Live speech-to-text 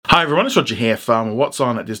Hi everyone, it's Roger here from What's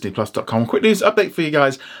On at DisneyPlus.com. Quick news update for you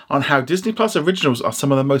guys on how Disney Plus originals are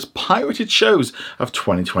some of the most pirated shows of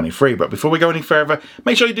 2023. But before we go any further,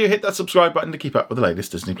 make sure you do hit that subscribe button to keep up with the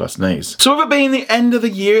latest Disney Plus news. So with it being the end of the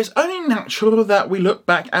year, it's only natural that we look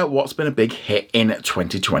back at what's been a big hit in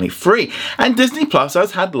 2023. And Disney Plus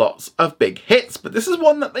has had lots of big hits, but this is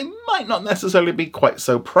one that they might not necessarily be quite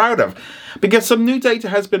so proud of, because some new data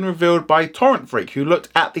has been revealed by Torrent Freak, who looked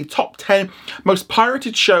at the top 10 most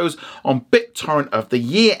pirated shows on BitTorrent of the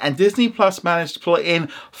year, and Disney Plus managed to pull in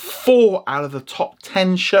 4 out of the top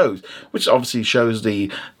 10 shows, which obviously shows the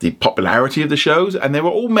popularity of the shows, and they were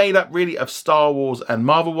all made up really of Star Wars and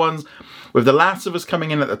Marvel ones, with The Last of Us coming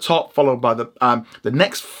in at the top, followed by the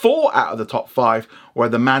next 4 out of the top 5 were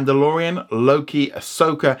The Mandalorian, Loki,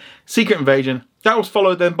 Ahsoka, Secret Invasion. That was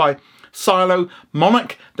followed then by Silo,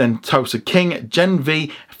 Monarch, then Tulsa King, Gen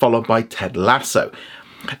V, followed by Ted Lasso.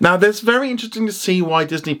 Now, it's very interesting to see why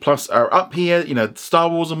Disney Plus are up here. You know, Star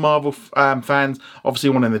Wars and Marvel fans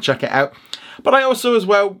obviously wanting to check it out. But I also as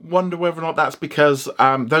well wonder whether or not that's because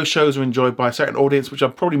those shows are enjoyed by a certain audience, which are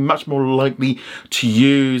probably much more likely to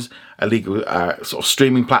use illegal sort of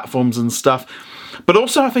streaming platforms and stuff. But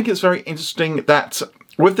also I think it's very interesting that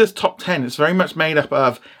with this top 10, it's very much made up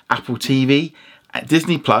of Apple TV, at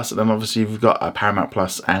Disney Plus, and then obviously you've got Paramount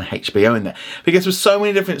Plus and HBO in there. Because with so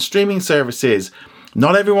many different streaming services,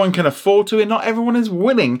 not everyone can afford to, and not everyone is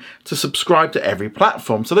willing to subscribe to every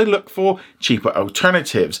platform, so they look for cheaper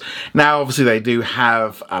alternatives. Now, obviously, they do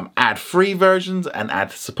have ad-free versions and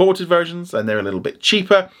ad-supported versions, and they're a little bit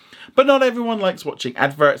cheaper. But not everyone likes watching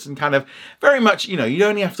adverts, and kind of very much, you know, you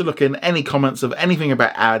only have to look in any comments of anything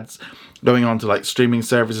about ads going on to like streaming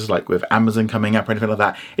services like with Amazon coming up or anything like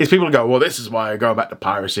that, is people go, well, this is why I go back to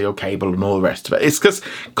piracy or cable and all the rest of it. It's just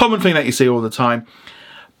a common thing that you see all the time.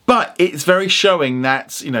 But it's very showing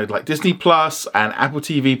that, you know, like Disney Plus and Apple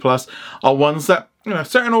TV Plus are ones that, you know,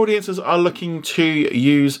 certain audiences are looking to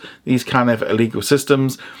use these kind of illegal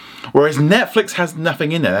systems, whereas Netflix has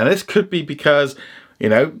nothing in there. Now, this could be because, you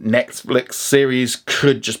know, Netflix series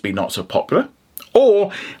could just be not so popular,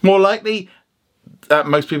 or more likely that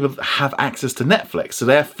most people have access to Netflix, so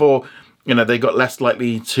therefore, you know, they got less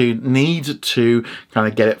likely to need to kind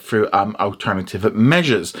of get it through alternative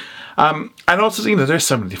measures. And also, you know, there's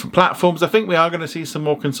so many different platforms. I think we are going to see some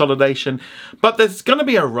more consolidation, but there's going to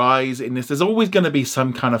be a rise in this. There's always going to be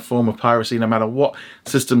some kind of form of piracy, no matter what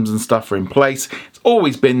systems and stuff are in place. It's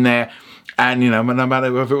always been there. And, you know, no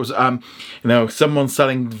matter whether it was, you know, someone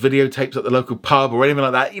selling videotapes at the local pub or anything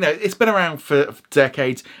like that, you know, it's been around for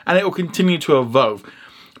decades and it will continue to evolve.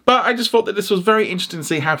 But I just thought that this was very interesting to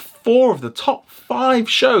see how 4 of the top 5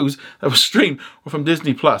 shows that were streamed were from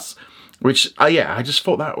Disney Plus, which, yeah, I just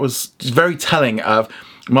thought that was very telling of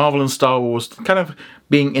Marvel and Star Wars kind of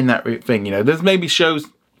being in that thing. You know, there's maybe shows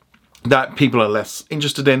that people are less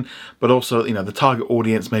interested in, but also, you know, the target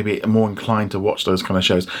audience may be more inclined to watch those kind of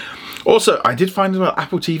shows. Also, I did find as well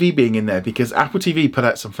Apple TV being in there, because Apple TV put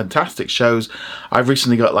out some fantastic shows. I've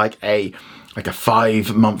recently got like a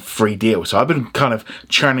 5-month free deal, so I've been kind of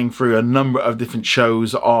churning through a number of different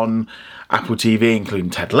shows on Apple TV, including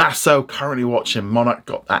Ted Lasso. Currently watching Monarch,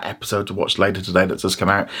 got that episode to watch later today that's just come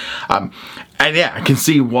out. And yeah, I can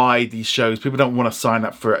see why these shows, people don't want to sign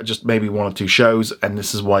up for just maybe 1 or 2 shows, and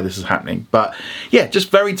this is why this is happening. But yeah, just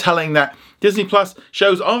very telling that Disney Plus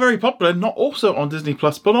shows are very popular, not also on Disney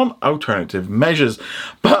Plus, but on alternative measures.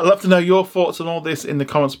 But I'd love to know your thoughts on all this in the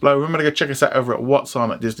comments below. Remember to go check us out over at What's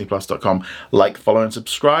On at DisneyPlus.com. Like, follow, and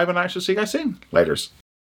subscribe, and I shall see you guys soon. Laters.